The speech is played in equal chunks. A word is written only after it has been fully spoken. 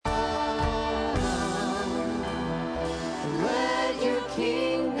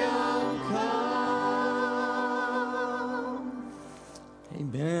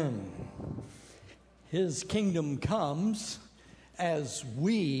His kingdom comes as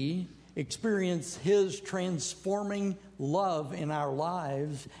we experience His transforming love in our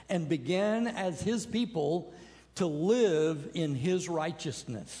lives and begin as His people to live in His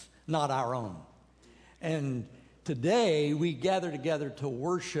righteousness, not our own. And today we gather together to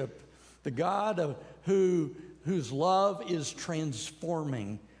worship the God whose love is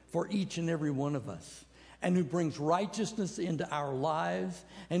transforming for each and every one of us, and who brings righteousness into our lives,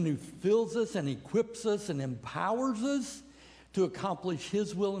 and who fills us and equips us and empowers us to accomplish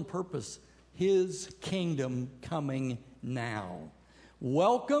His will and purpose, His kingdom coming now.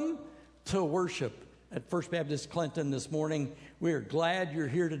 Welcome to worship at First Baptist Clinton this morning. We are glad you're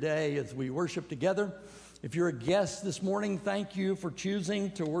here today as we worship together. If you're a guest this morning, thank you for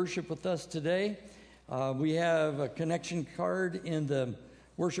choosing to worship with us today. We have a connection card in the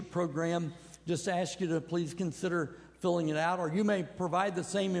worship program. Just ask you to please consider filling it out, or you may provide the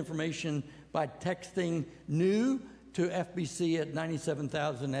same information by texting new to FBC at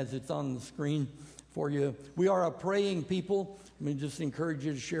 97,000 as it's on the screen for you. We are a praying people. We just encourage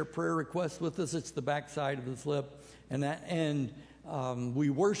you to share prayer requests with us. It's the back side of the slip. And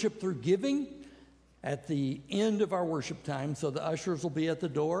we worship through giving at the end of our worship time. So the ushers will be at the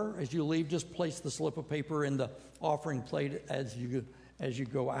door. As you leave, just place the slip of paper in the offering plate as you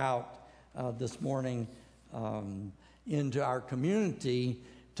go out this morning into our community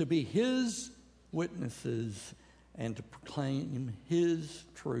to be His witnesses and to proclaim His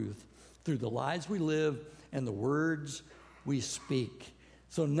truth through the lives we live and the words we speak.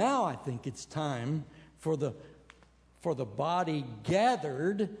 So now I think it's time for the body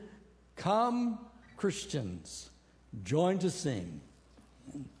gathered. Come, Christians, join to sing.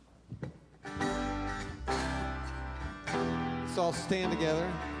 Let's all stand together.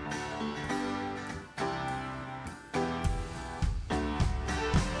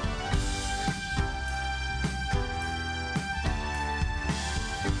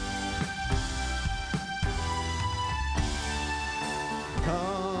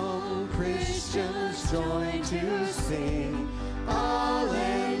 Join to sing,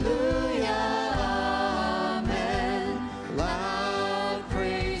 Alleluia, Amen. Loud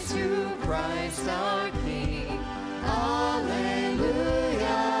praise to Christ our King, Alleluia,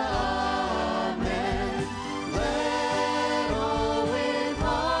 Amen. Let all with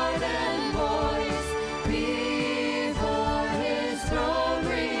heart and voice before His throne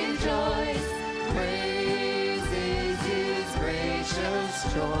rejoice. Praise is His gracious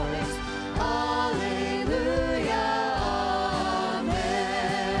choice. Alleluia, Amen.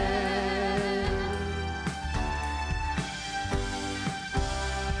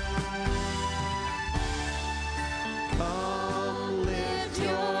 Come, lift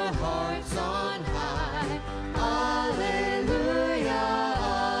your hearts on high. Alleluia,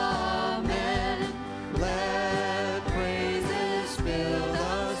 Amen. Let praises fill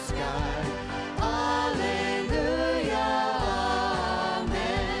the sky. Alleluia,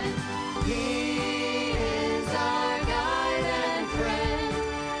 Amen. He is our guide and friend,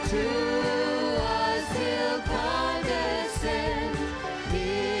 to us He'll condescend.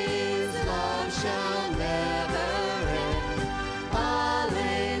 His love shall never end.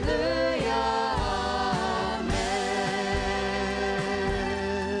 Alleluia, Amen.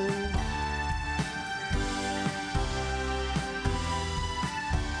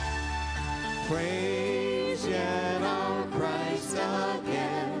 Praise yet our Christ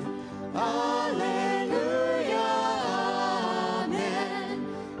again. Alleluia, Amen.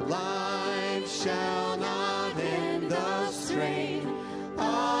 Life shall not end the strain.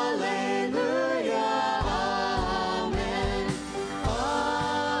 Alleluia, Amen.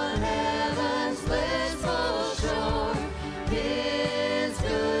 On heaven's blissful shore, His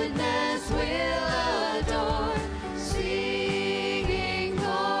goodness we'll adore, singing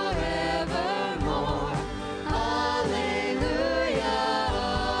forevermore. Alleluia,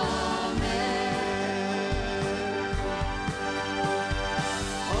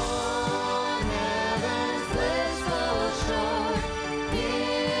 on heaven's blissful shore,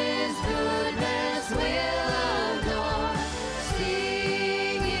 His goodness we'll adore,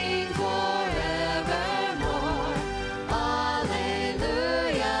 singing forevermore. Alleluia,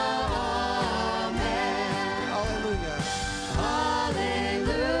 Amen. Hallelujah. Alleluia,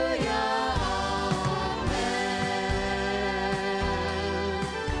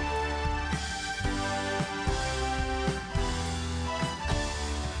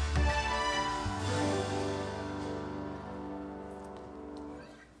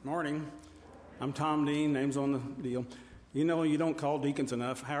 Morning. I'm Tom Dean, name's on the deal. You know, you don't call deacons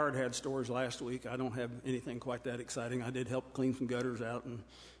enough. Howard had stories last week. I don't have anything quite that exciting. I did help clean some gutters out and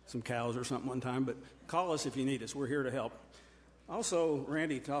some cows or something one time, but call us if you need us. We're here to help. Also,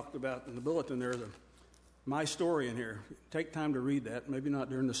 Randy talked about in the bulletin there's my story in here. Take time to read that. Maybe not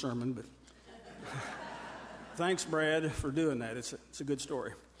during the sermon, but thanks, Brad, for doing that. It's a good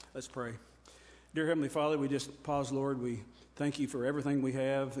story. Let's pray. Dear Heavenly Father, we just pause, Lord. We thank you for everything we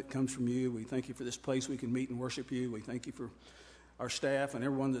have that comes from you. We thank you for this place we can meet and worship you. We thank you for our staff and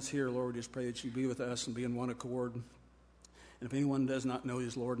everyone that's here, Lord. We just pray that you be with us and be in one accord. And if anyone does not know you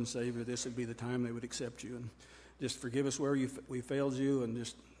as Lord and Savior, this would be the time they would accept you. And just forgive us where we failed you, and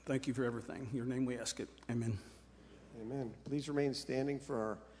just thank you for everything. In your name we ask it. Amen. Amen. Please remain standing for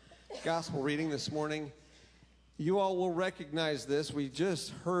our gospel reading this morning. You all will recognize this. We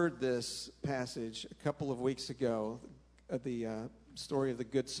just heard this passage a couple of weeks ago, the story of the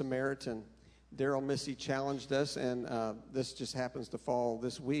Good Samaritan. Daryl Missy challenged us, and this just happens to fall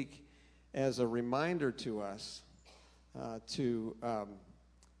this week as a reminder to us to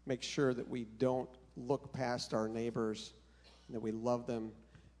make sure that we don't look past our neighbors, and that we love them.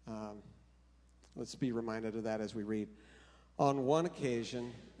 Let's be reminded of that as we read. On one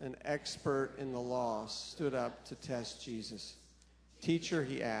occasion, an expert in the law stood up to test Jesus. "Teacher,"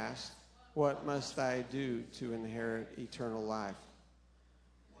 he asked, "what must I do to inherit eternal life?"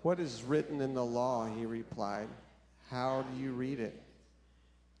 "What is written in the law?" he replied. "How do you read it?"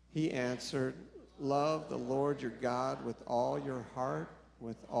 He answered, "Love the Lord your God with all your heart,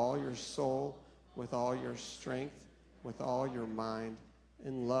 with all your soul, with all your strength, with all your mind,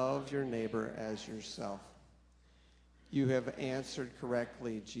 and love your neighbor as yourself." "You have answered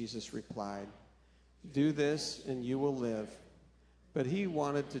correctly," Jesus replied. "Do this and you will live." But he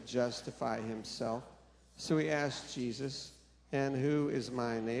wanted to justify himself, so he asked Jesus, "And who is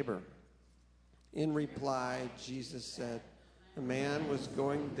my neighbor?" In reply, Jesus said, "A man was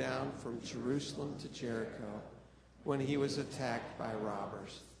going down from Jerusalem to Jericho when he was attacked by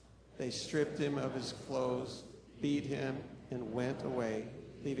robbers. They stripped him of his clothes, beat him, and went away,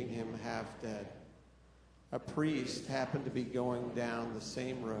 leaving him half dead. A priest happened to be going down the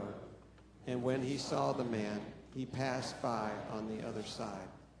same road, and when he saw the man, he passed by on the other side.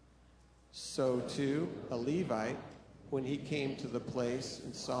 So too, a Levite, when he came to the place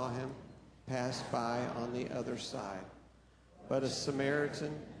and saw him, passed by on the other side. But a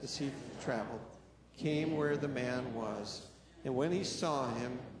Samaritan, as he traveled, came where the man was, and when he saw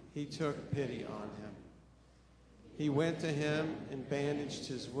him, he took pity on him. He went to him and bandaged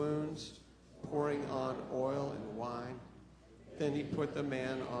his wounds, pouring on oil and wine. Then he put the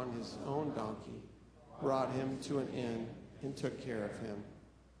man on his own donkey, brought him to an inn, and took care of him.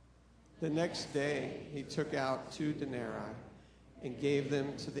 The next day he took out 2 denarii and gave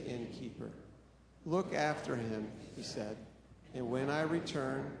them to the innkeeper. 'Look after him,' he said, 'and when I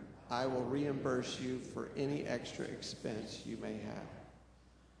return, I will reimburse you for any extra expense you may have.'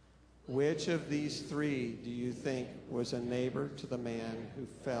 Which of these 3 do you think was a neighbor to the man who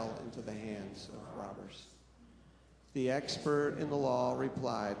fell into the hands of robbers?" The expert in the law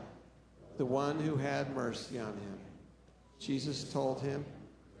replied, "The one who had mercy on him." Jesus told him,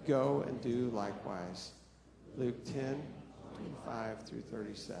 "Go and do likewise." Luke 10:25 through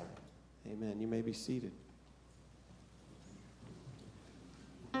 37. Amen. You may be seated.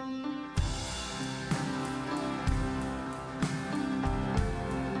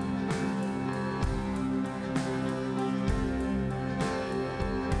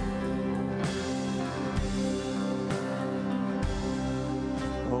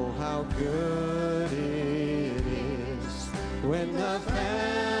 Oh, how good it is when the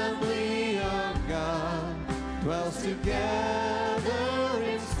family of God dwells together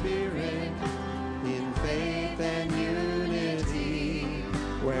in spirit, in faith and unity,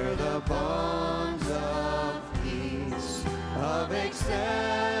 where the bonds of peace, of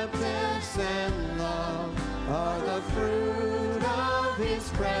acceptance and love are the fruit of his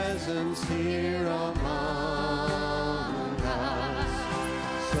presence here among us.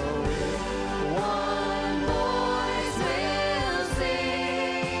 So if one voice will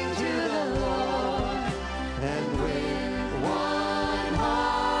sing to the Lord, and with one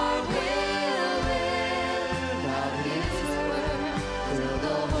heart will live out his word, till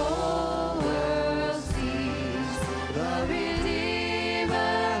the whole world sees the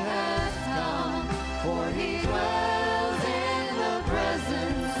Redeemer has come, for he dwells in the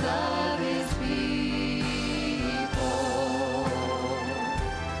presence of his people.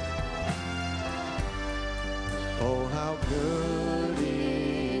 Oh, how good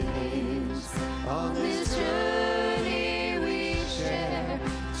it is on this journey we share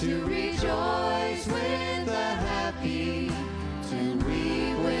to rejoice with the happy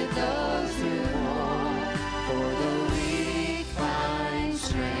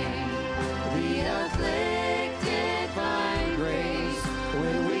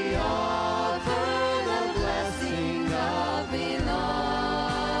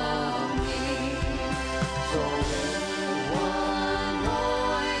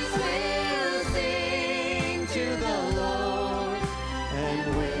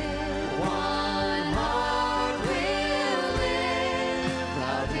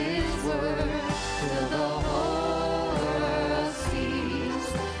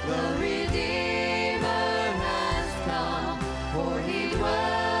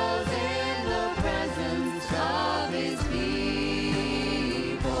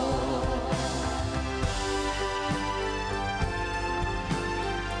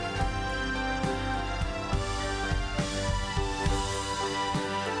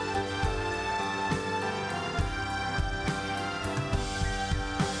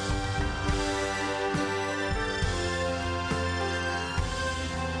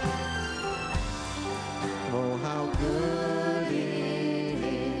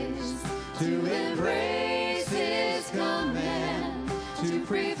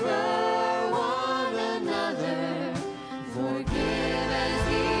prefer one another. Forgive as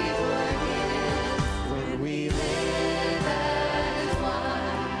He forgives. When we live as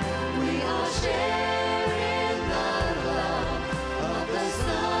one, we all share in the love of the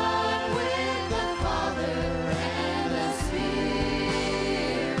Son with the Father and the Spirit.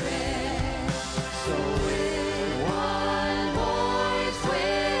 So with one voice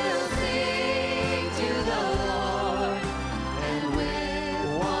we'll sing to the Lord, and with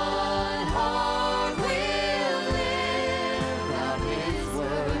one heart we'll lift out His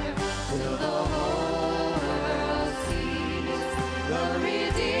word till the whole world sees the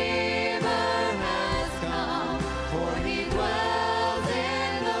Redeemer has come, for He dwells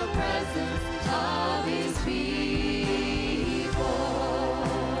in the presence of His people.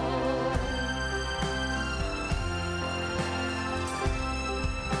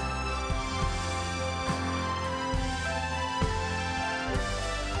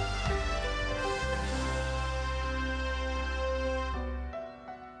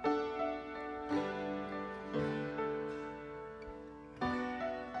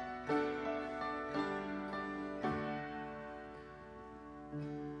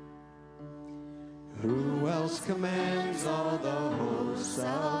 Who else commands all the hosts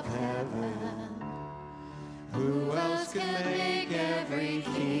of heaven? Who else can make every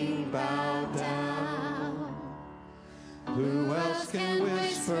king bow down? Who else can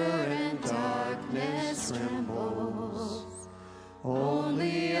whisper and darkness trembles?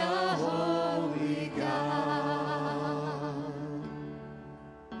 Only a holy God.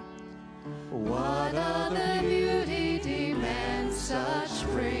 What other beauty demands such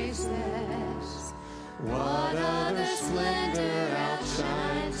praises? What other splendor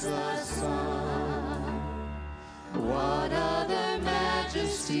outshines the sun? What other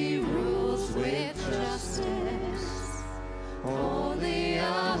majesty rules with justice? Only a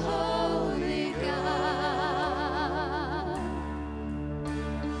holy God.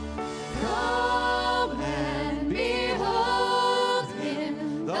 Come and behold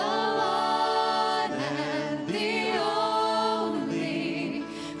Him, the one and the only.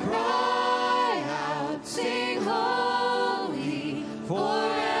 Cry out, sing holy,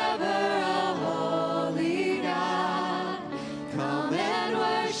 forever a holy God. Come and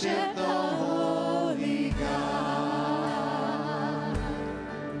worship the holy God.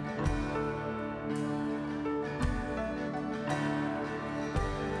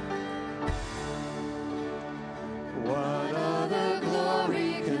 What other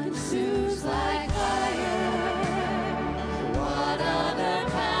glory consumes like fire? What other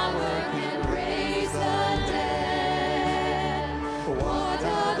power can raise the dead? What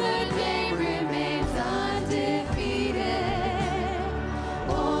other name remains undefeated?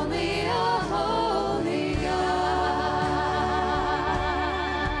 Only a holy God.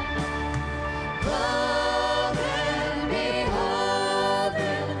 Come and behold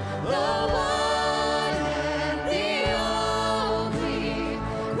Him, the one and the only.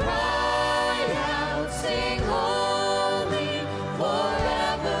 Cry out, sing holy,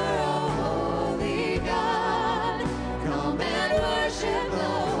 forever a holy God. Come and worship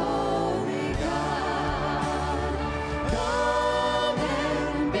the holy God. Come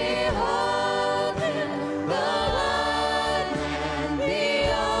and behold Him, the one and the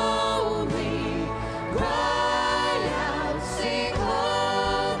only. Cry out, sing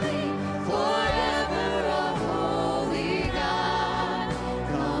holy, forever a holy God.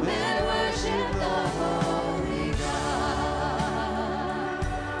 Come and worship the holy God.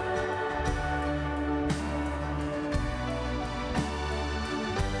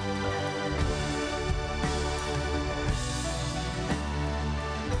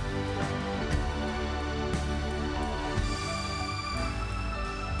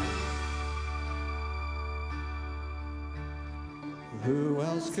 Who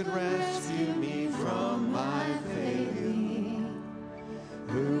else could rescue me from my failing?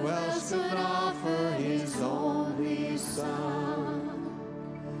 Who else could offer His only Son?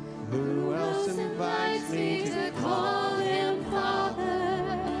 Who else invites me to call Him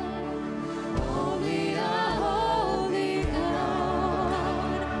Father? Only a holy God.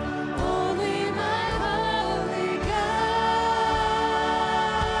 Only my holy God.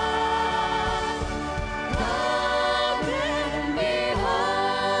 Come and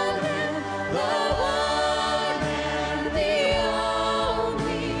behold Him, the one and the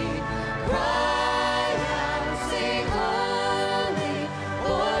only. Cry out, sing holy,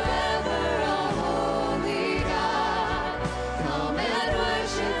 forever a holy God.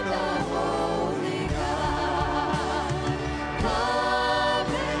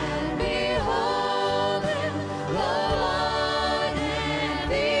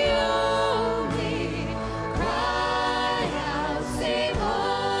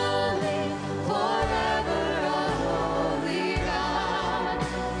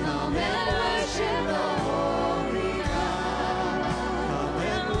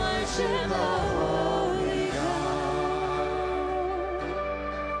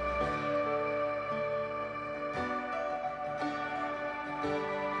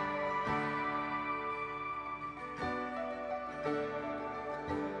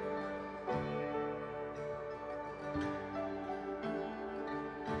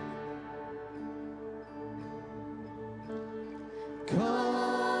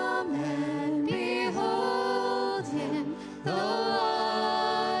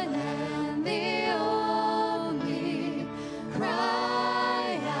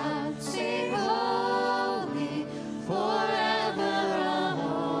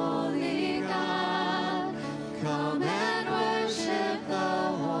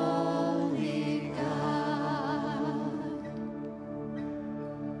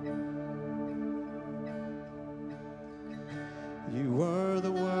 were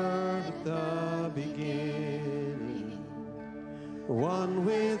the Word at the beginning, one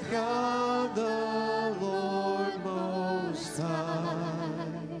with God the Lord Most High,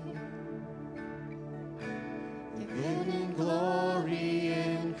 in glory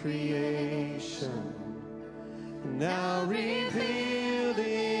in creation, now revealed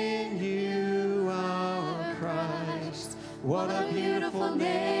in you, our Christ. What a beautiful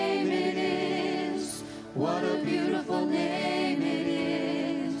name it is. What a beautiful name it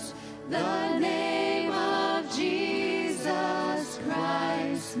is. The name of Jesus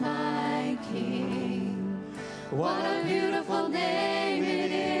Christ, my King. What a beautiful name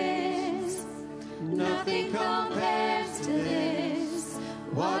it is. Nothing compares to this.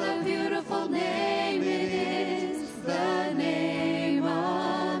 What a beautiful name it is. The name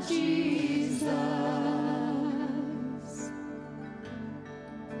of Jesus.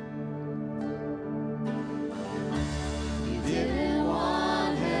 You didn't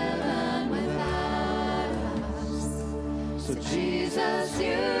want heaven without us. So Jesus,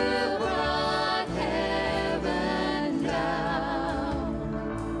 you brought heaven down.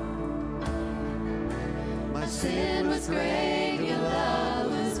 My sin was great, your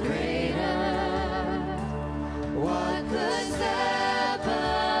love was greater. What could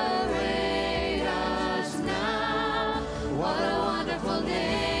separate us now? What a wonderful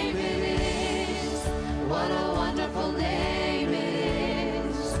name it is. What a wonderful name it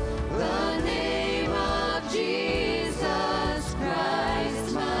is. The name of Jesus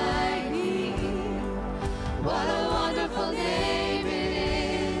Christ, my King. What a wonderful name it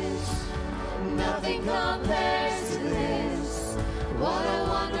is. Nothing compares to this. What a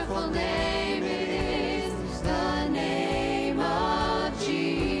wonderful name it is. The name of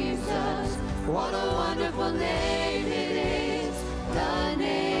Jesus. What a wonderful name it is. The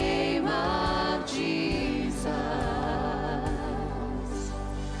name of Jesus.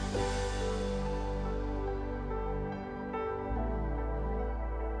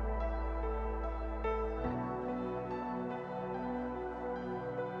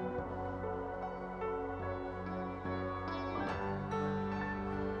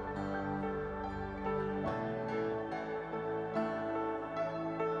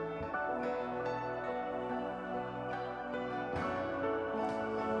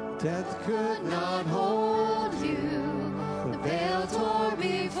 Death could not hold you. The veil tore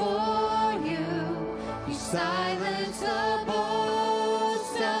before you. You silenced the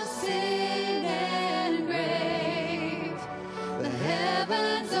boast of sin and grave. The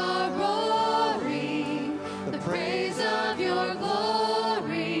heavens are roaring the praise of your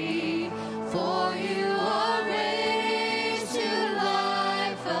glory. For you are raised to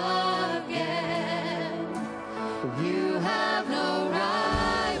life again. You have no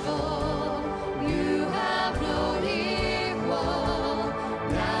rival. You have no equal.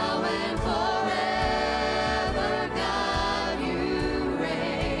 Now and forever, God, you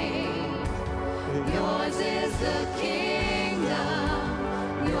reign. Yours is the kingdom.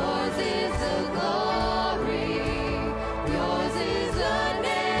 Yours is the glory. Yours is the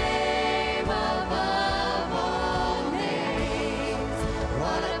name above all names.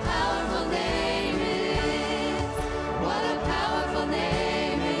 What a powerful name it is. What a powerful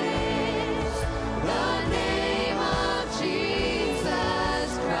name it is. The name of Jesus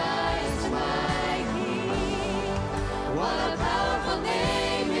Christ, my King. What a powerful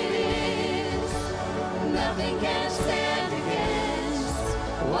name it is. Nothing can stand against.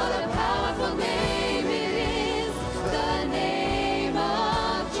 What a powerful name it is. The name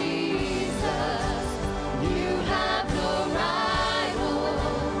of Jesus. You have no rival.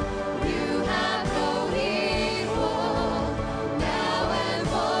 You have no equal. Now and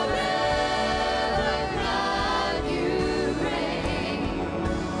forever, God, you reign.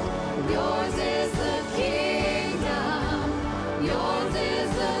 Yours is the kingdom. Yours is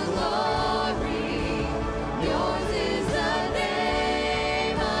the glory. Yours is the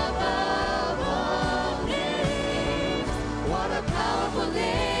name above all names. What a powerful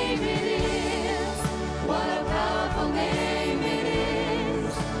name it is. What a powerful name it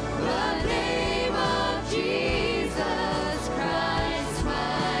is. The name of Jesus Christ,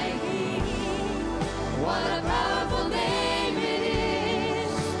 my King. What a powerful name it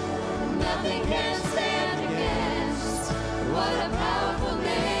is. Nothing can stand against. What a powerful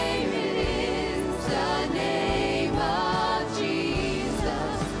name it is. The name of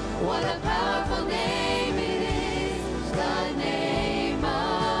Jesus. What a powerful name it is. The name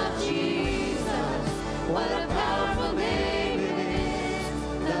of Jesus. What a powerful name it is.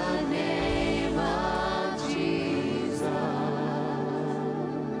 The name of Jesus.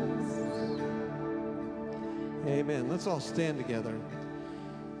 Amen. Let's all stand together.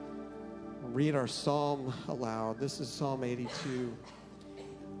 read our psalm aloud. This is Psalm 82.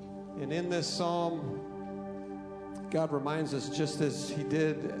 And in this psalm, God reminds us, just as he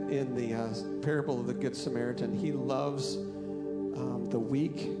did in the parable of the Good Samaritan, he loves the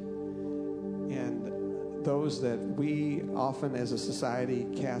weak and those that we often as a society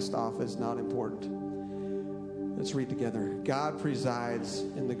cast off as not important. Let's read together. God presides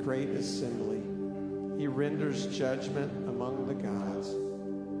in the great assembly. He renders judgment among the gods.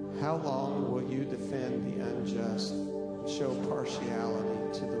 How long will you defend the unjust and show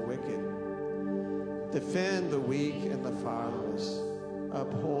partiality to the wicked? Defend the weak and the fatherless.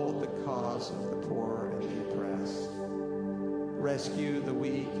 Uphold the cause of the poor and the oppressed. Rescue the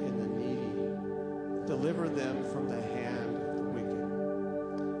weak and the needy. Deliver them from the hand of the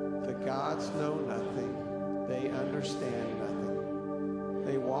wicked. The gods know nothing. They understand nothing.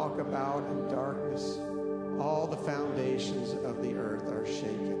 They walk about in darkness. All the foundations of the earth are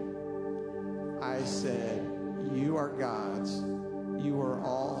shaken. I said, you are gods. You are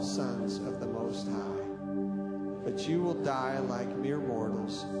all sons of the Most High. But you will die like mere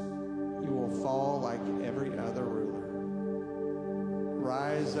mortals. You will fall like every other ruler.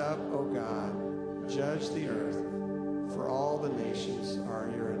 Rise up, O God. Judge the earth, for all the nations are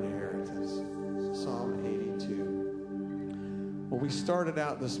your inheritance. Psalm 82. Well, we started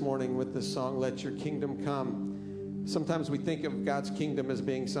out this morning with this song, Let Your Kingdom Come. Sometimes we think of God's kingdom as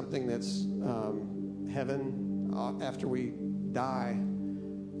being something that's heaven after we die.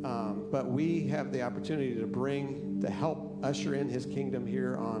 But we have the opportunity to help usher in his kingdom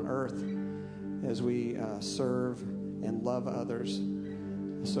here on earth as we serve and love others.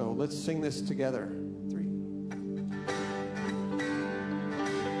 So let's sing this together. 3.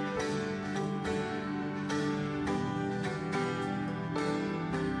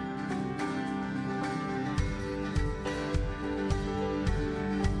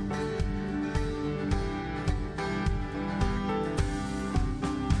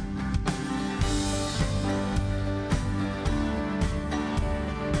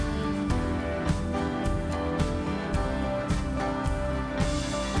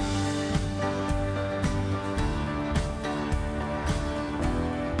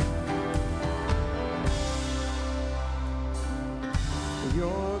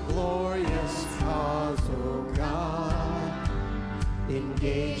 Your glorious cause, O God,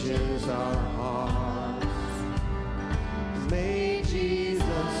 engages our hearts. May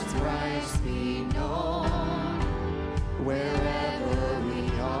Jesus Christ be known wherever we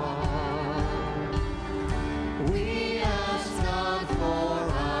are. We ask not for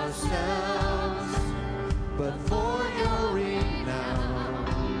ourselves, but for your renown.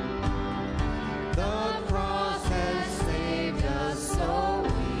 The cross has saved us, so we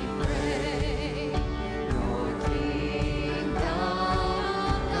pray. Your kingdom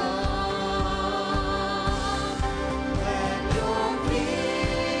come. Let your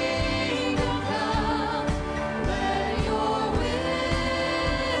kingdom come. Let your will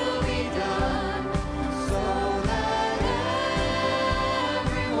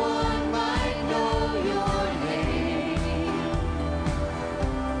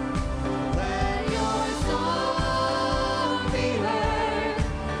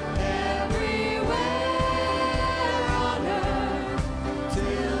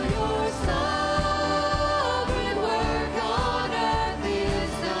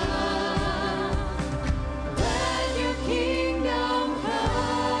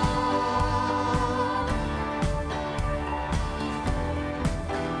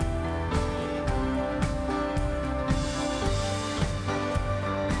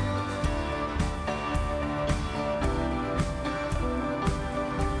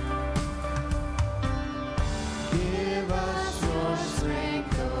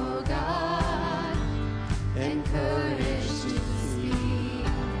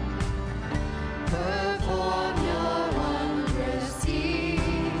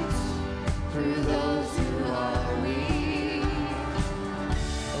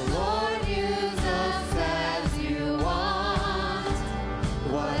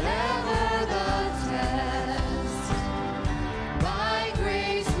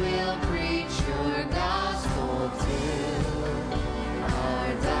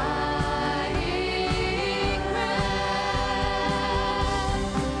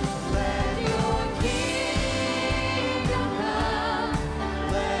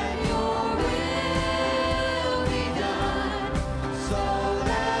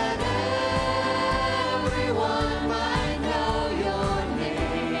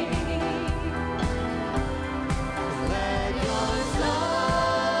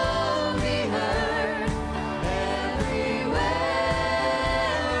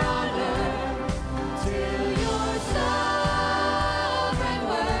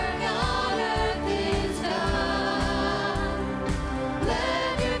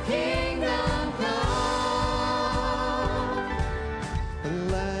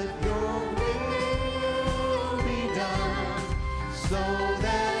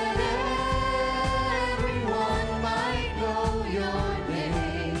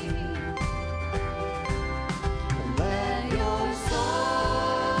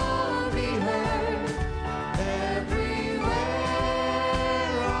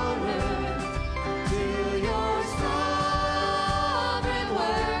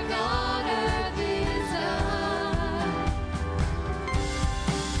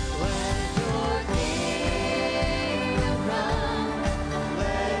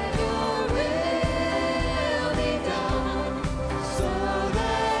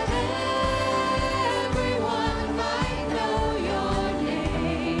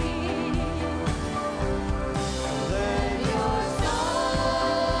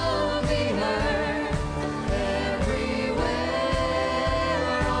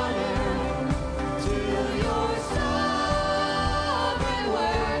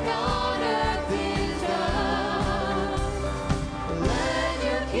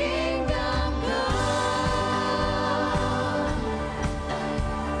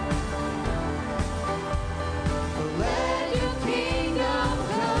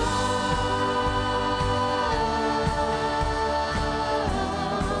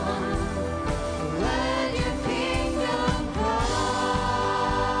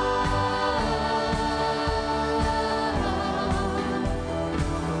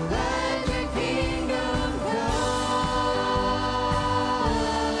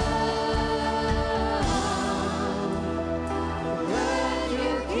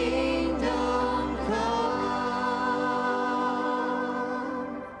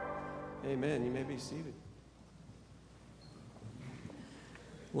Amen. You may be seated.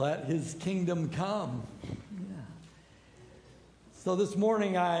 Let his kingdom come. Yeah. So this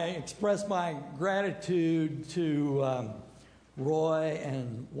morning I express my gratitude to Roy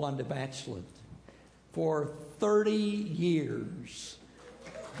and Wanda Batchelet for 30 years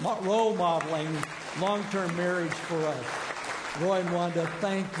role modeling long-term marriage for us. Roy and Wanda,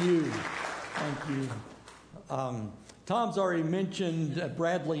 thank you. Thank you. Tom's already mentioned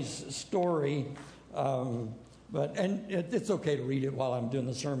Bradley's story, but it's okay to read it while I'm doing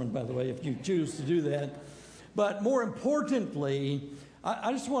the sermon, by the way, if you choose to do that. But more importantly,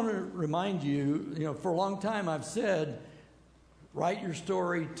 I just want to remind you, for a long time I've said, write your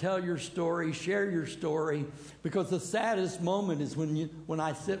story, tell your story, share your story, because the saddest moment is when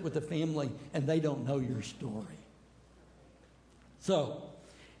I sit with a family and they don't know your story. So,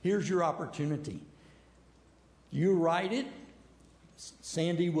 here's your opportunity. You write it,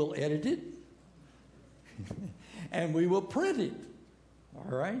 Sandy will edit it, and we will print it.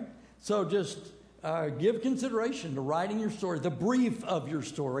 All right? So just give consideration to writing your story, the brief of your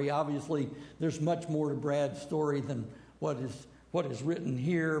story. Obviously, there's much more to Brad's story than what is written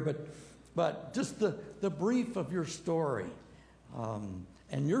here, but just the brief of your story.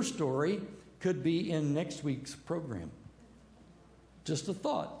 And your story could be in next week's program. Just a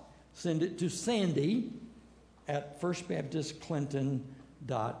thought. Send it to Sandy at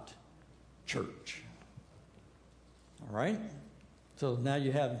firstbaptistclinton.church. All right? So now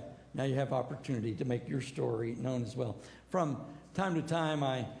you have opportunity to make your story known as well. From time to time,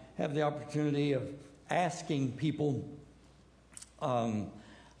 I have the opportunity of asking people,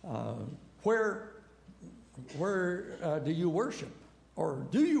 where do you worship? Or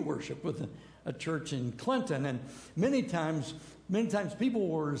do you worship with a church in Clinton? And many times people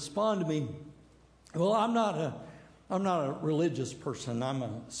will respond to me, well, I'm not a religious person. I'm a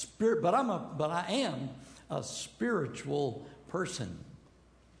spirit, but I am a spiritual person.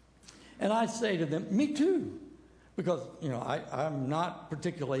 And I say to them, me too, because I'm not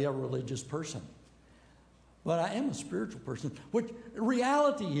particularly a religious person, but I am a spiritual person. Which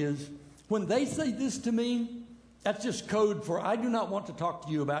reality is, when they say this to me, that's just code for I do not want to talk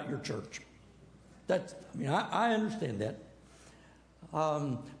to you about your church. I understand that,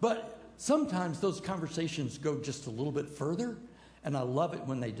 but sometimes those conversations go just a little bit further, and I love it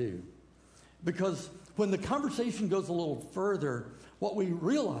when they do. Because when the conversation goes a little further, what we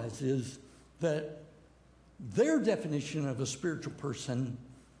realize is that their definition of a spiritual person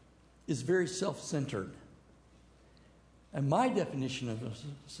is very self-centered. And my definition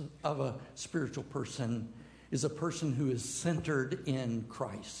of a spiritual person is a person who is centered in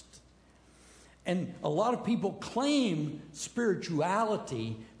Christ. And a lot of people claim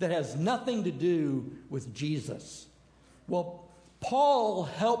spirituality that has nothing to do with Jesus. Well, Paul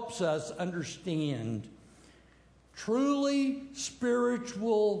helps us understand truly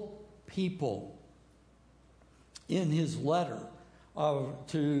spiritual people in his letter of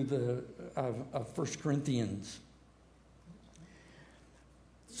 1 Corinthians.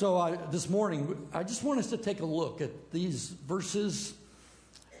 So this morning, I just want us to take a look at these verses.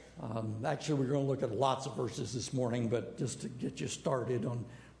 Actually, we're going to look at lots of verses this morning, but just to get you started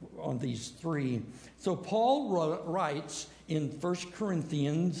on these three. So Paul writes in 1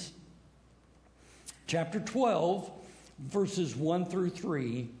 Corinthians chapter 12, verses 1 through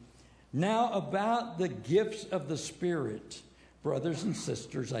 3, now about the gifts of the Spirit, brothers and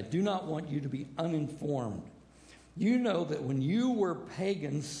sisters, I do not want you to be uninformed. You know that when you were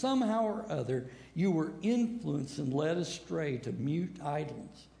pagans, somehow or other, you were influenced and led astray to mute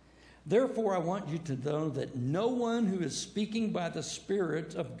idols. Therefore, I want you to know that no one who is speaking by the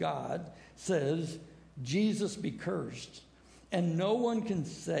Spirit of God says, Jesus be cursed. And no one can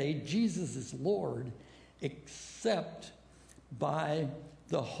say Jesus is Lord except by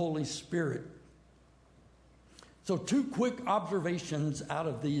the Holy Spirit. So 2 quick observations out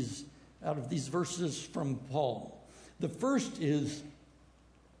of these verses from Paul. The first is,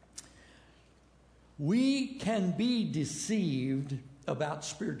 we can be deceived about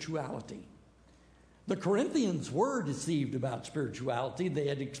spirituality. The Corinthians were deceived about spirituality. They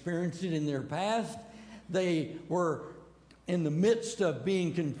had experienced it in their past. They were in the midst of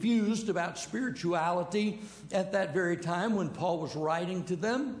being confused about spirituality at that very time when Paul was writing to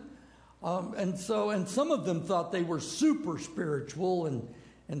them. And some of them thought they were super spiritual,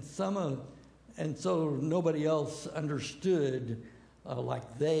 and so nobody else understood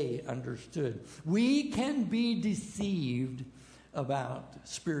like they understood. We can be deceived about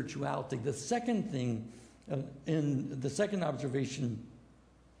spirituality. The second thing, in the second observation,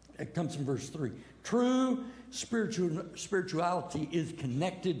 it comes from verse 3. True spirituality is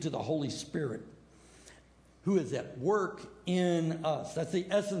connected to the Holy Spirit, who is at work in us. That's the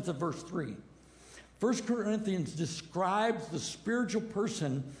essence of verse 3. 1 Corinthians describes the spiritual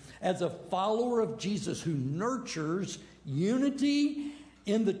person as a follower of Jesus who nurtures unity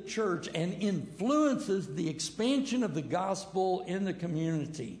in the church and influences the expansion of the gospel in the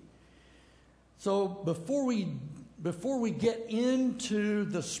community. So before we get into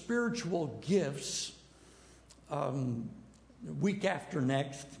the spiritual gifts, week after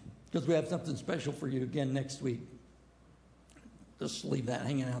next, because we have something special for you again next week. Just leave that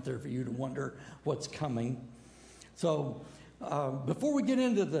hanging out there for you to wonder what's coming. So before we get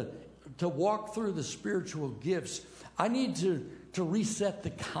into to walk through the spiritual gifts, I need to reset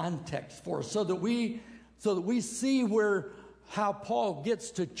the context for us so that we see how Paul gets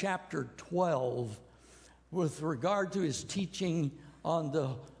to chapter 12 with regard to his teaching on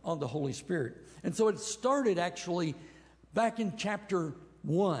the Holy Spirit. And so it started actually back in chapter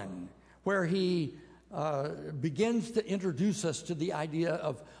 1, where he begins to introduce us to the idea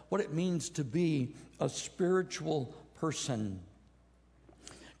of what it means to be a spiritual person.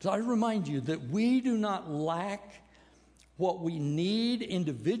 So I remind you that we do not lack what we need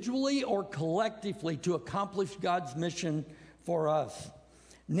individually or collectively to accomplish God's mission for us.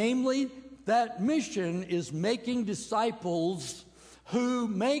 Namely, that mission is making disciples who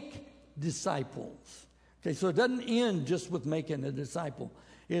make disciples. Okay, so it doesn't end just with making a disciple.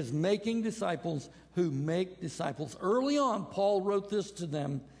 It is making disciples who make disciples. Early on, Paul wrote this to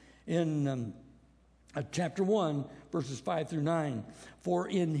them in chapter 1, verses 5 through 9. For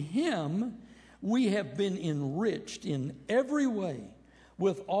in him we have been enriched in every way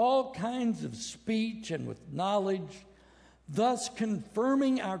with all kinds of speech and with knowledge, thus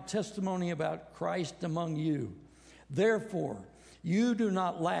confirming our testimony about Christ among you. Therefore, you do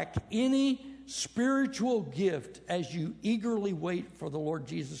not lack any spiritual gift as you eagerly wait for the Lord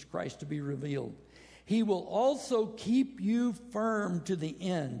Jesus Christ to be revealed. He will also keep you firm to the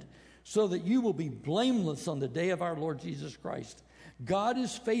end, so that you will be blameless on the day of our Lord Jesus Christ. God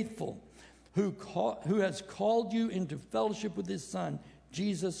is faithful, who has called you into fellowship with his Son,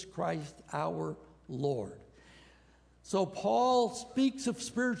 Jesus Christ our Lord. So Paul speaks of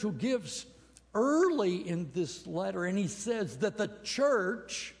spiritual gifts early in this letter, and he says that the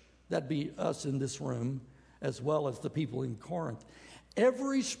church, that'd be us in this room, as well as the people in Corinth,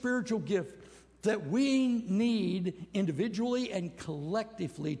 every spiritual gift that we need individually and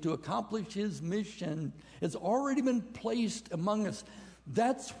collectively to accomplish his mission has already been placed among us.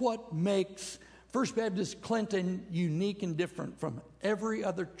 That's what makes First Baptist Clinton unique and different from every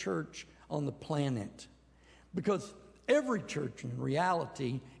other church on the planet. Because every church in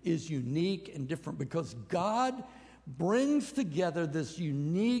reality is unique and different, because God brings together this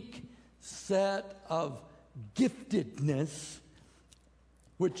unique set of giftedness,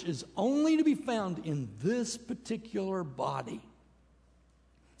 which is only to be found in this particular body.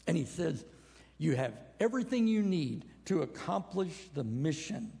 And he says, you have everything you need to accomplish the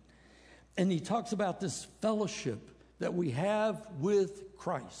mission. And he talks about this fellowship that we have with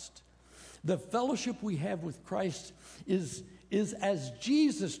Christ. The fellowship we have with Christ is as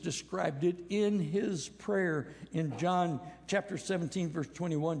Jesus described it in his prayer in John chapter 17, verse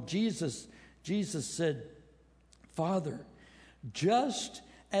 21. Jesus said, Father, just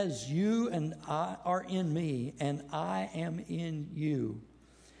as you and I are in me, and I am in you,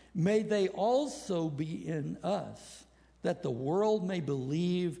 may they also be in us, that the world may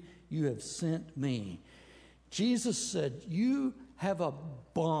believe you have sent me. Jesus said, you have a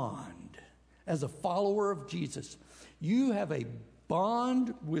bond as a follower of Jesus. You have a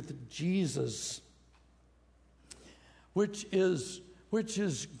bond with Jesus, which is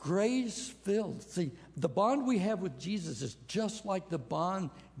grace-filled. See, the bond we have with Jesus is just like the bond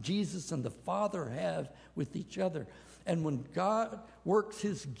Jesus and the Father have with each other. And when God works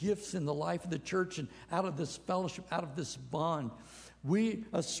his gifts in the life of the church and out of this fellowship, out of this bond,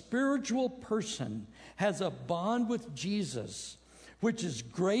 a spiritual person has a bond with Jesus, which is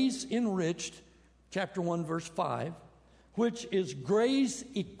grace enriched, chapter 1, verse 5, which is grace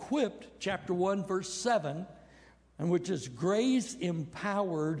equipped, chapter 1, verse 7, and which is grace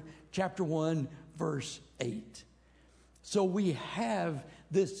empowered, chapter 1, verse 8. So we have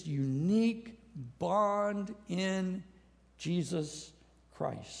this unique bond in Jesus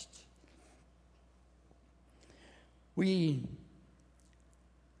Christ. We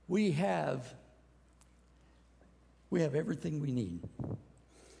have everything we need.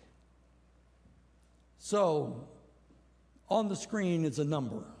 So on the screen is a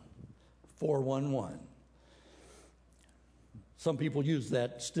number, 411. Some people use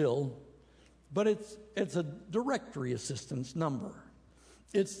that still but it's a directory assistance number.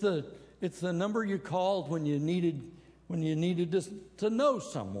 It's the number you called when you needed to know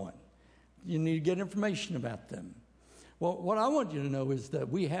someone. You need to get information about them. Well, what I want you to know is that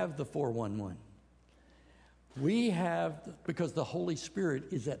we have the 411. We have, because the Holy Spirit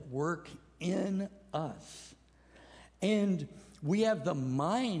is at work in us. And we have the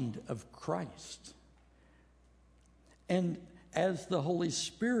mind of Christ. And as the Holy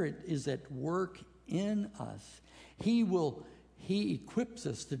Spirit is at work in us, He equips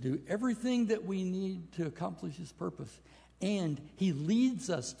us to do everything that we need to accomplish His purpose. And He leads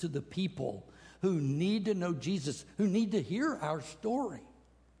us to the people who need to know Jesus, who need to hear our story.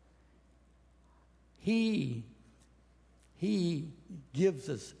 He gives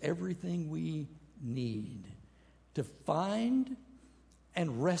us everything we need to find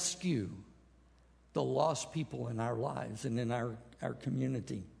and rescue the lost people in our lives and in our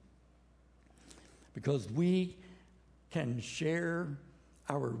community. Because we can share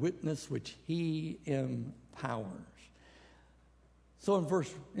our witness which He empowers. So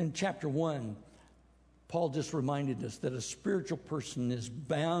in chapter 1, Paul just reminded us that a spiritual person is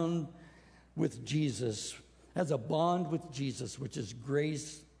bound with Jesus, has a bond with Jesus, which is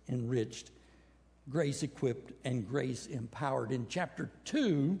grace enriched, grace equipped, and grace empowered. In chapter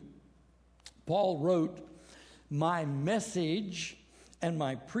 2, Paul wrote, "My message and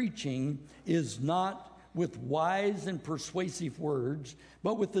my preaching is not with wise and persuasive words,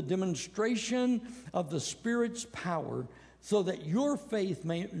 but with the demonstration of the Spirit's power, so that your faith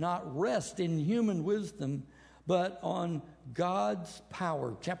may not rest in human wisdom, but on God's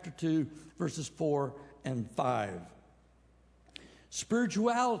power." Chapter 2, verses 4 and 5.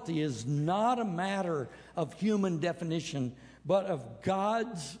 Spirituality is not a matter of human definition, but of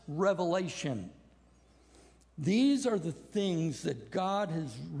God's revelation. These are the things that God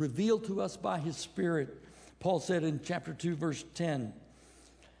has revealed to us by His Spirit. Paul said in chapter 2, verse 10.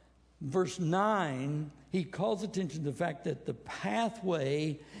 Verse 9, he calls attention to the fact that the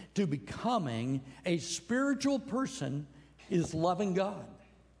pathway to becoming a spiritual person is loving God.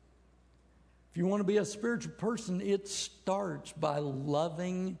 If you want to be a spiritual person, it starts by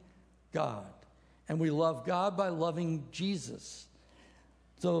loving God. And we love God by loving Jesus.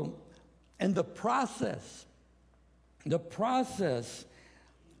 So, and the process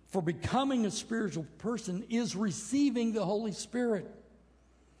for becoming a spiritual person is receiving the Holy Spirit.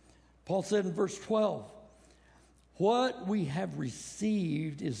 Paul said in verse 12, "What we have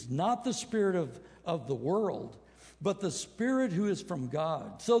received is not the spirit of the world, but the Spirit who is from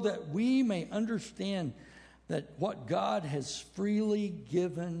God, so that we may understand that what God has freely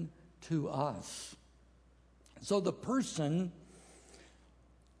given to us." So the person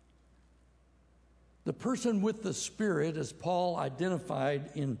with the Spirit, as Paul identified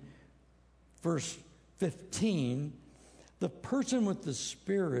in verse 15, the person with the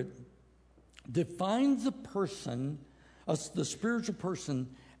Spirit defines the spiritual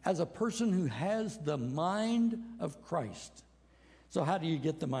person, as a person who has the mind of Christ. So how do you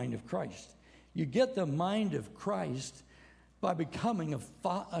get the mind of Christ? You get the mind of Christ by becoming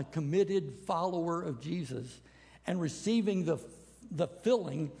a committed follower of Jesus and receiving the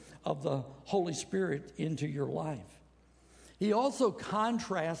filling of the Holy Spirit into your life. He also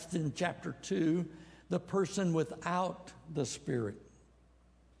contrasts in chapter 2 the person without the Spirit,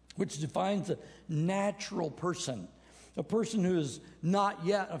 which defines a natural person, a person who is not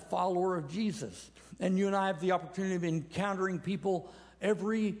yet a follower of Jesus. And you and I have the opportunity of encountering people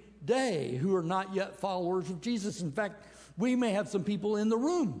every day who are not yet followers of Jesus. In fact, we may have some people in the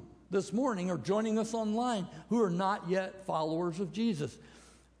room this morning or joining us online who are not yet followers of Jesus.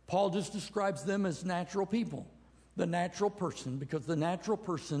 Paul just describes them as natural people, the natural person, because the natural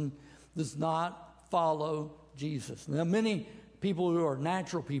person does not follow Jesus. Now, many people who are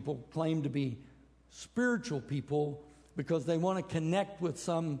natural people claim to be spiritual people because they want to connect with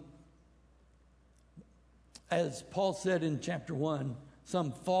some, as Paul said in chapter 1,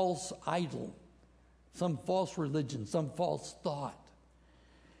 some false idol, some false religion, some false thought.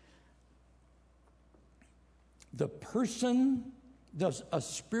 A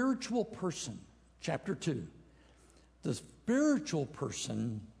spiritual person, chapter 2, the spiritual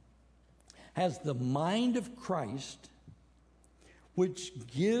person has the mind of Christ, which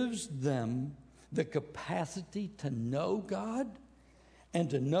gives them the capacity to know God and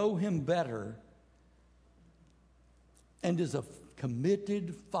to know Him better, and is a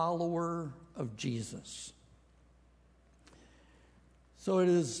committed follower of Jesus. So it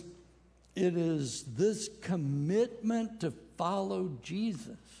is this commitment to follow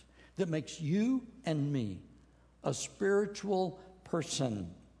Jesus that makes you and me a spiritual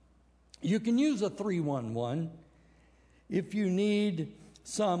person. You can use a 311 if you need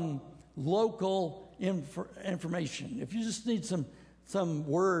some local information. If you just need some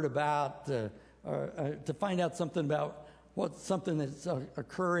word about, to find out something about something that's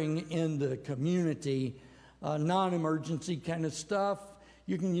occurring in the community, non-emergency kind of stuff,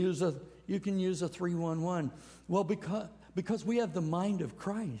 you can use a 311. Well, because we have the mind of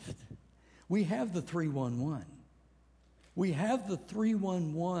Christ, we have the 311. We have the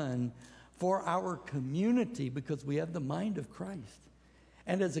 311 for our community because we have the mind of Christ.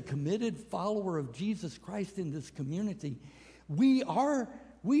 And as a committed follower of Jesus Christ in this community, we are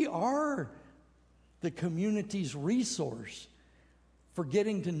the community's resource for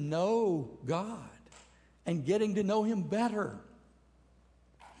getting to know God and getting to know Him better.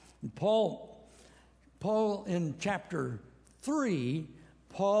 And Paul in chapter 3,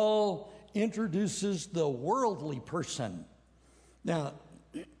 Paul introduces the worldly person. Now,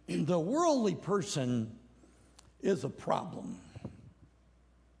 the worldly person is a problem.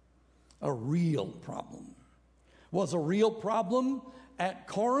 A real problem. Was a real problem at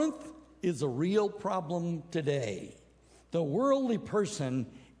Corinth, is a real problem today. The worldly person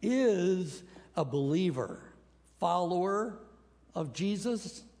is a believer, follower of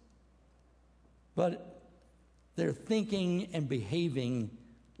Jesus, but they're thinking and behaving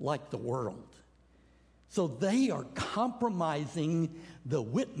like the world. So they are compromising the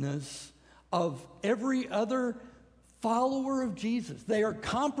witness of every other follower of Jesus. They are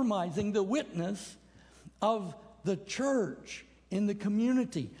compromising the witness of the church in the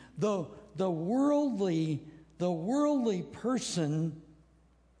community. The worldly person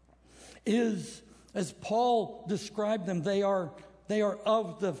is, as Paul described them, they are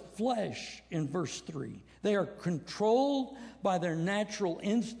of the flesh in verse 3. They are controlled by their natural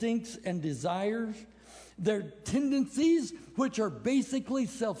instincts and desires, their tendencies, which are basically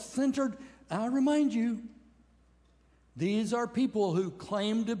self-centered. I'll remind you, these are people who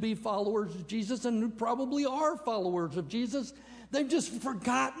claim to be followers of Jesus and who probably are followers of Jesus. They've just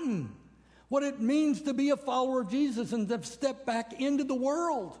forgotten what it means to be a follower of Jesus and they've stepped back into the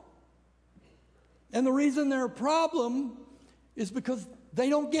world. And the reason they're a problem is because they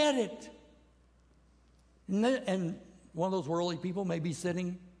don't get it. And one of those worldly people may be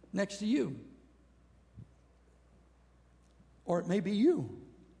sitting next to you. Or it may be you.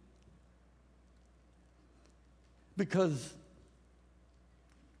 Because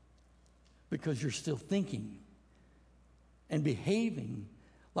you're still thinking and behaving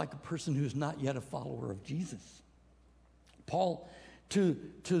like a person who's not yet a follower of Jesus. Paul, to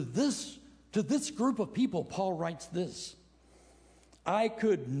this group of people, Paul writes this: I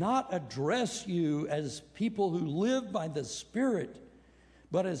could not address you as people who live by the Spirit,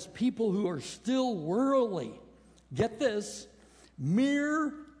 but as people who are still worldly. Get this,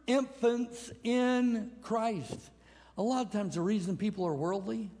 mere infants in Christ. A lot of times the reason people are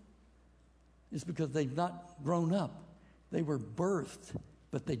worldly is because they've not grown up. They were birthed,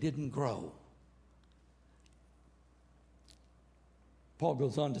 but they didn't grow. Paul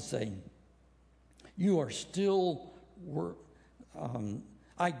goes on to say, you are still,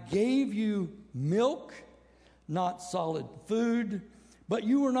 I gave you milk, not solid food, but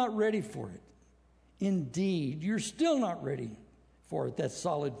you were not ready for it. Indeed, you're still not ready for it, that's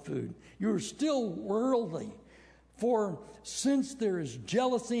solid food. You're still worldly. For since there is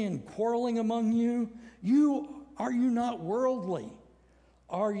jealousy and quarreling among you, are you not worldly?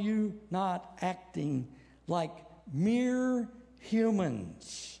 Are you not acting like mere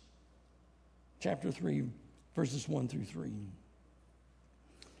humans? Chapter 3, verses 1 through 3.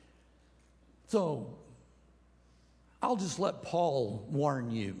 So, I'll just let Paul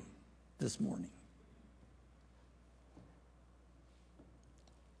warn you this morning.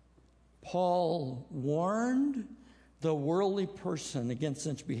 Paul warned the worldly person against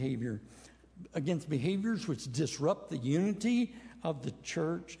such behavior, against behaviors which disrupt the unity of the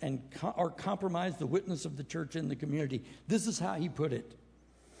church and or compromise the witness of the church in the community. This is how he put it.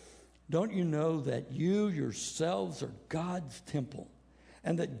 Don't you know that you yourselves are God's temple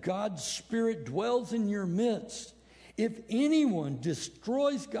and that God's Spirit dwells in your midst? If anyone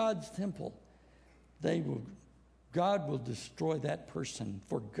destroys God's temple, God will destroy that person,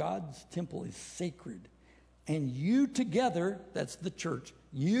 for God's temple is sacred. And you together, that's the church,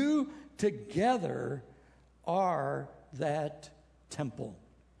 you together are that temple.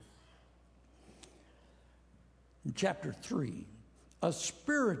 In chapter 3, a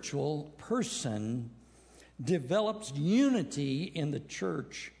spiritual person develops unity in the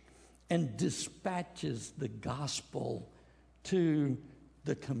church and dispatches the gospel to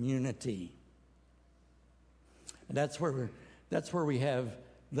the community. And that's where we have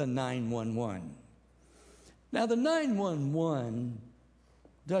the 911. Now, the 911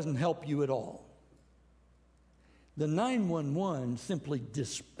 doesn't help you at all. The 911 simply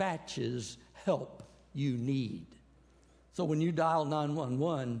dispatches help you need. So when you dial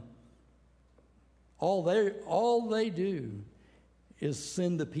 911, all they do is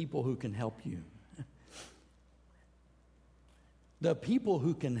send the people who can help you. The people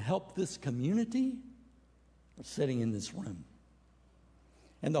who can help this community are sitting in this room.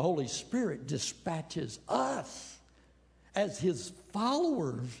 And the Holy Spirit dispatches us as His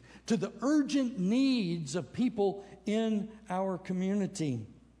followers to the urgent needs of people in our community.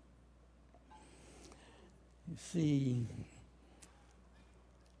 You see,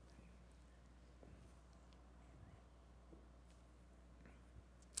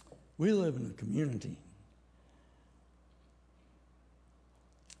 we live in a community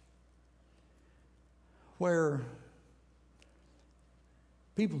where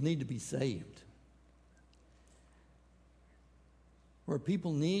people need to be saved, where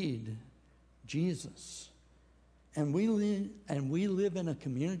people need Jesus. And we live in a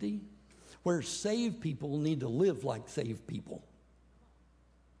community where saved people need to live like saved people.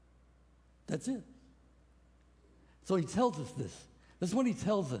 That's it. So He tells us this. This is what He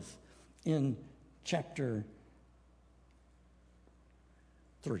tells us in chapter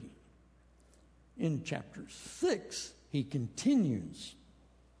 3. In chapter 6, He continues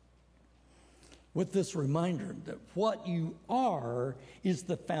with this reminder that what you are is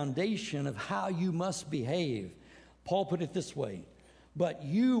the foundation of how you must behave. Paul put it this way: but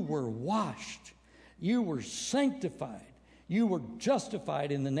you were washed, you were sanctified, you were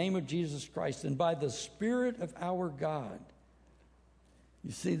justified in the name of Jesus Christ and by the Spirit of our God.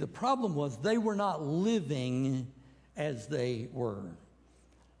 You see, the problem was they were not living as they were,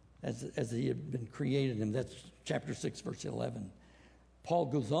 as He had been created them. That's chapter 6, verse 11. Paul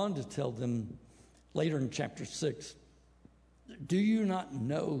goes on to tell them later in chapter 6, do you not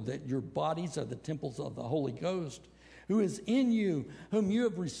know that your bodies are the temples of the Holy Ghost, who is in you, whom you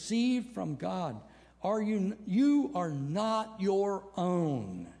have received from God? You are not your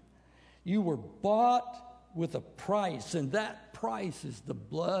own. You were bought with a price, and that price is the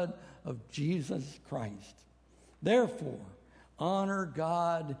blood of Jesus Christ. Therefore, honor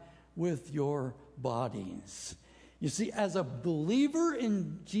God with your bodies. You see, as a believer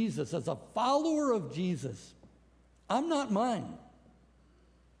in Jesus, as a follower of Jesus, I'm not mine.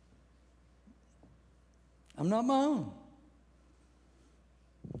 I'm not my own.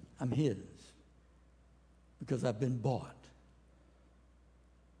 I'm His, because I've been bought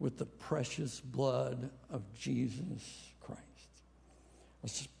with the precious blood of Jesus Christ.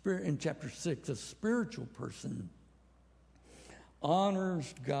 In chapter 6, a spiritual person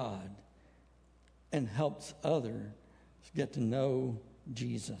honors God and helps others get to know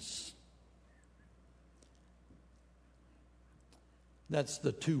Jesus. That's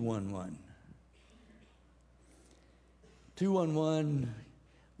the 211. 211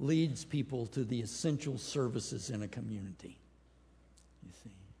 leads people to the essential services in a community. You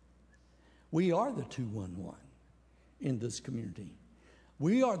see, we are the 211 in this community.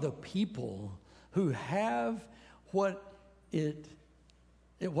 We are the people who have what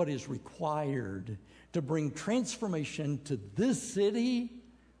is required to bring transformation to this city,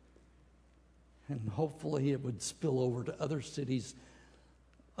 and hopefully it would spill over to other cities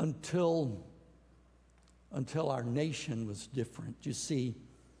until our nation was different. You see,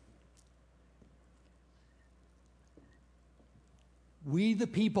 we the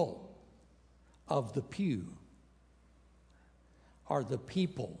people of the pew are the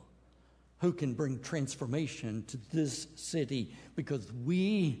people who can bring transformation to this city, because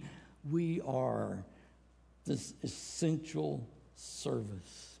we are this essential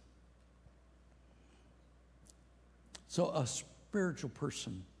service. So a spiritual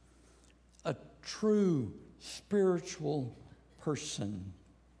person, a true spiritual person,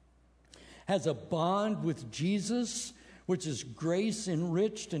 has a bond with Jesus, which is grace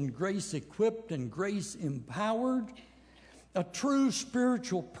enriched and grace equipped and grace empowered. A true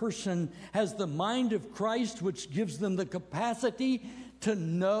spiritual person has the mind of Christ, which gives them the capacity to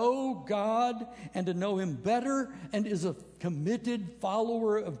know God and to know Him better, and is a committed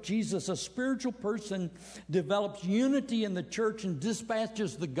follower of Jesus. A spiritual person develops unity in the church and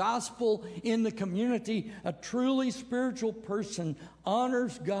dispatches the gospel in the community. A truly spiritual person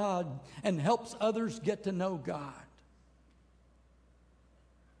honors God and helps others get to know God.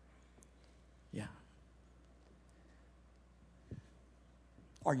 Yeah.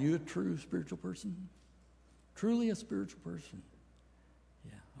 Are you a true spiritual person? Truly a spiritual person?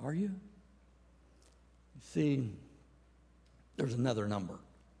 Yeah. Are you? You see, there's another number.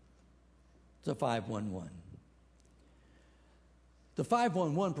 It's a 511. The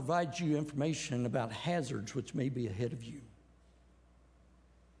 511 provides you information about hazards which may be ahead of you.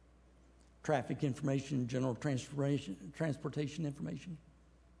 Traffic information, general transportation information.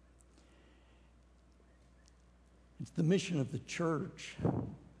 It's the mission of the church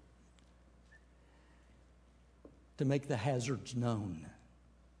to make the hazards known.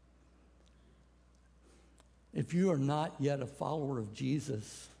 If you are not yet a follower of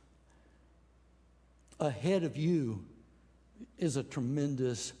Jesus, ahead of you is a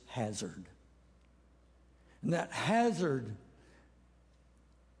tremendous hazard. And that hazard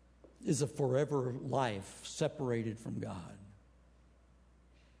is a forever life separated from God.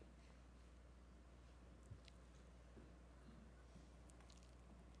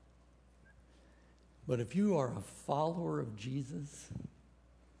 But if you are a follower of Jesus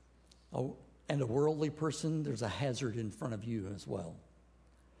and a worldly person, there's a hazard in front of you as well.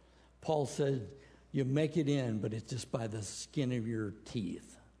 Paul said, you make it in, but it's just by the skin of your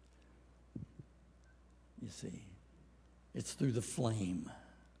teeth. You see, it's through the flame.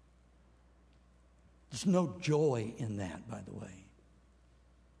 There's no joy in that, by the way.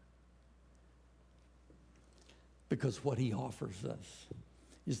 Because what he offers us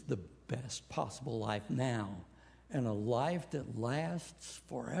is the best possible life now, and a life that lasts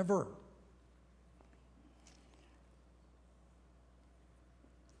forever.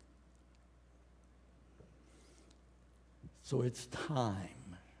 So it's time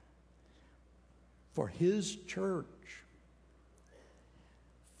for his church,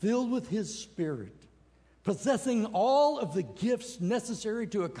 filled with his Spirit, possessing all of the gifts necessary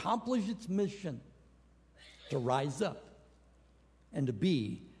to accomplish its mission, to rise up and to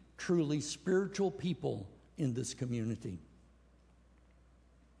be truly spiritual people in this community.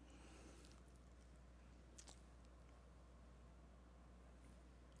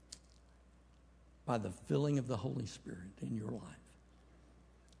 By the filling of the Holy Spirit in your life.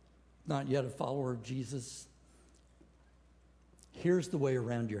 Not yet a follower of Jesus? Here's the way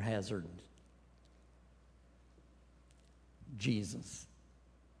around your hazard. Jesus.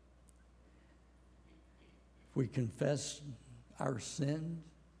 If we confess our sin,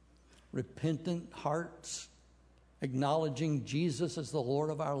 repentant hearts, acknowledging Jesus as the Lord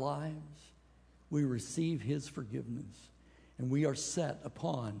of our lives, we receive his forgiveness, and we are set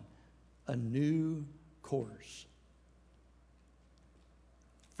upon a new course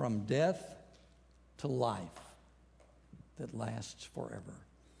from death to life that lasts forever.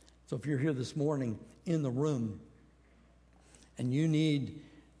 So if you're here this morning in the room and you need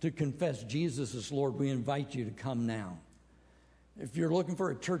to confess Jesus as Lord, we invite you to come now. If you're looking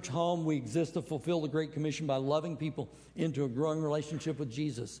for a church home, we exist to fulfill the Great Commission by loving people into a growing relationship with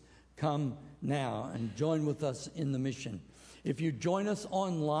Jesus. Come now and join with us in the mission. If you join us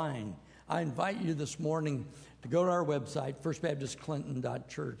online, I invite you this morning to go to our website,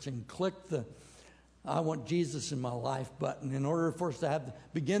 firstbaptistclinton.church, and click the I Want Jesus in My Life button in order for us to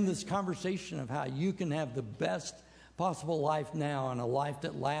begin this conversation of how you can have the best possible life now and a life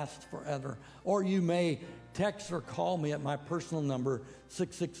that lasts forever. Or you may text or call me at my personal number,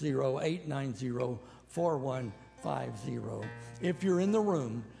 660-890-4150. If you're in the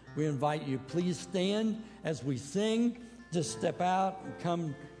room, we invite you, please stand as we sing. Just step out and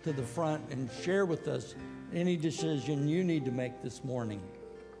come to the front and share with us any decision you need to make this morning.